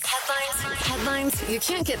headlines you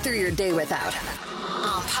can't get through your day without.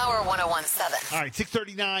 On Power 101.7. All right,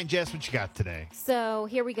 6:39. Jess, what you got today? So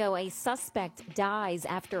here we go. A suspect dies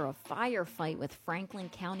after a firefight with Franklin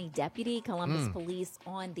County deputy. Columbus police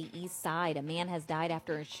on the east side. A man has died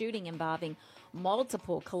after a shooting involving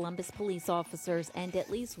multiple Columbus police officers and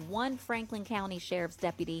at least one Franklin County sheriff's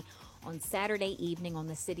deputy on Saturday evening on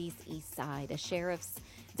the city's east side. A sheriff's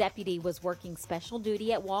deputy was working special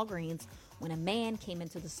duty at Walgreens when a man came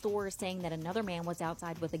into the store saying that another man was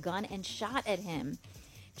outside with a gun and shot at him.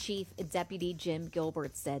 Chief Deputy Jim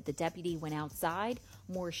Gilbert said the deputy went outside,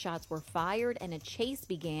 more shots were fired, and a chase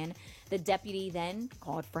began. The deputy then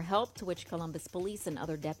called for help, to which Columbus police and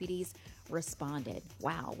other deputies responded.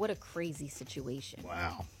 Wow, what a crazy situation.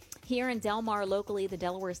 Wow. Here in Del Mar, locally, the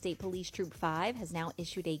Delaware State Police Troop 5 has now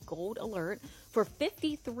issued a gold alert for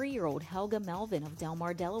 53-year-old Helga Melvin of Del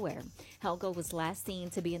Mar, Delaware. Helga was last seen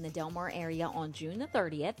to be in the Del Mar area on June the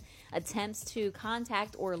 30th. Attempts to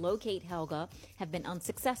contact or locate Helga have been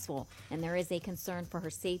unsuccessful, and there is a concern for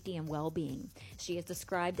her safety and well-being. She is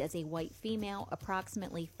described as a white female,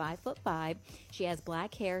 approximately 5'5". She has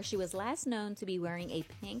black hair. She was last known to be wearing a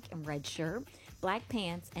pink and red shirt, black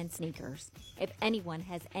pants, and sneakers. If anyone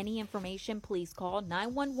has any information, please call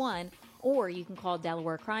 911 or you can call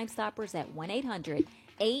Delaware Crime Stoppers at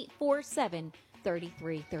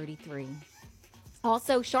 1-800-847-3333.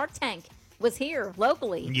 Also, Shark Tank was here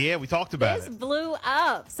locally. Yeah, we talked about This it. blew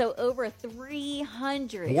up. So over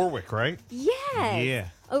 300. Warwick, right? Yes. Yeah.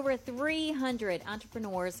 Over 300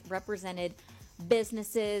 entrepreneurs represented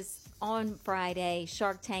businesses on Friday.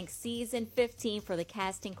 Shark Tank season 15 for the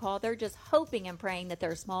casting call. They're just hoping and praying that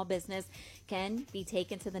their small business can be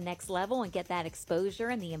taken to the next level and get that exposure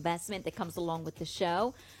and the investment that comes along with the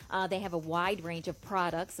show. They have a wide range of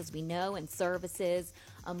products, as we know, and services.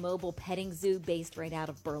 A mobile petting zoo based right out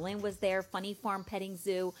of Berlin was there. Funny Farm Petting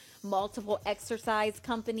Zoo. Multiple exercise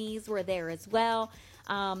companies were there as well.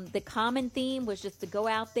 The common theme was just to go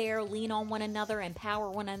out there, lean on one another, empower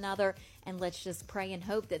one another, and let's just pray and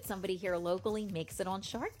hope that somebody here locally makes it on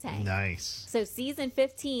Shark Tank. Nice. So season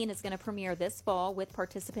 15 is going to premiere this fall with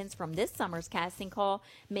participants from this summer's casting call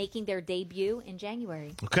making their debut in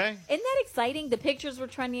January. Okay. Isn't that exciting? The pictures were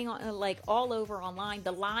trending like all over online.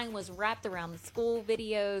 The line was wrapped around the school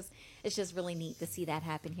videos. It's just really neat to see that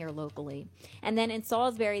happen here locally. And then in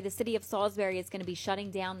Salisbury, the city of Salisbury is going to be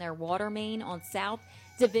shutting down their water main on South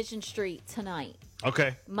Division Street tonight.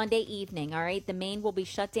 Okay. Monday evening, all right? The main will be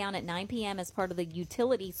shut down at 9 p.m. as part of the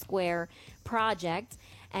Utility Square project.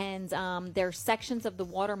 And there are sections of the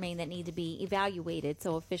water main that need to be evaluated.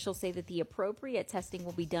 So officials say that the appropriate testing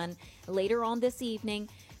will be done later on this evening.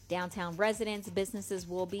 Downtown residents, businesses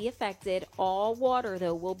will be affected. All water,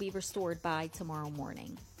 though, will be restored by tomorrow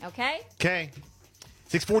morning. Okay? Okay.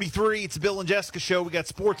 6:43. It's the Bill and Jessica show. We got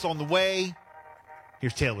sports on the way.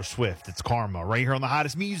 Here's Taylor Swift. It's Karma right here on the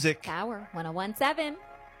hottest music. Power 101.7.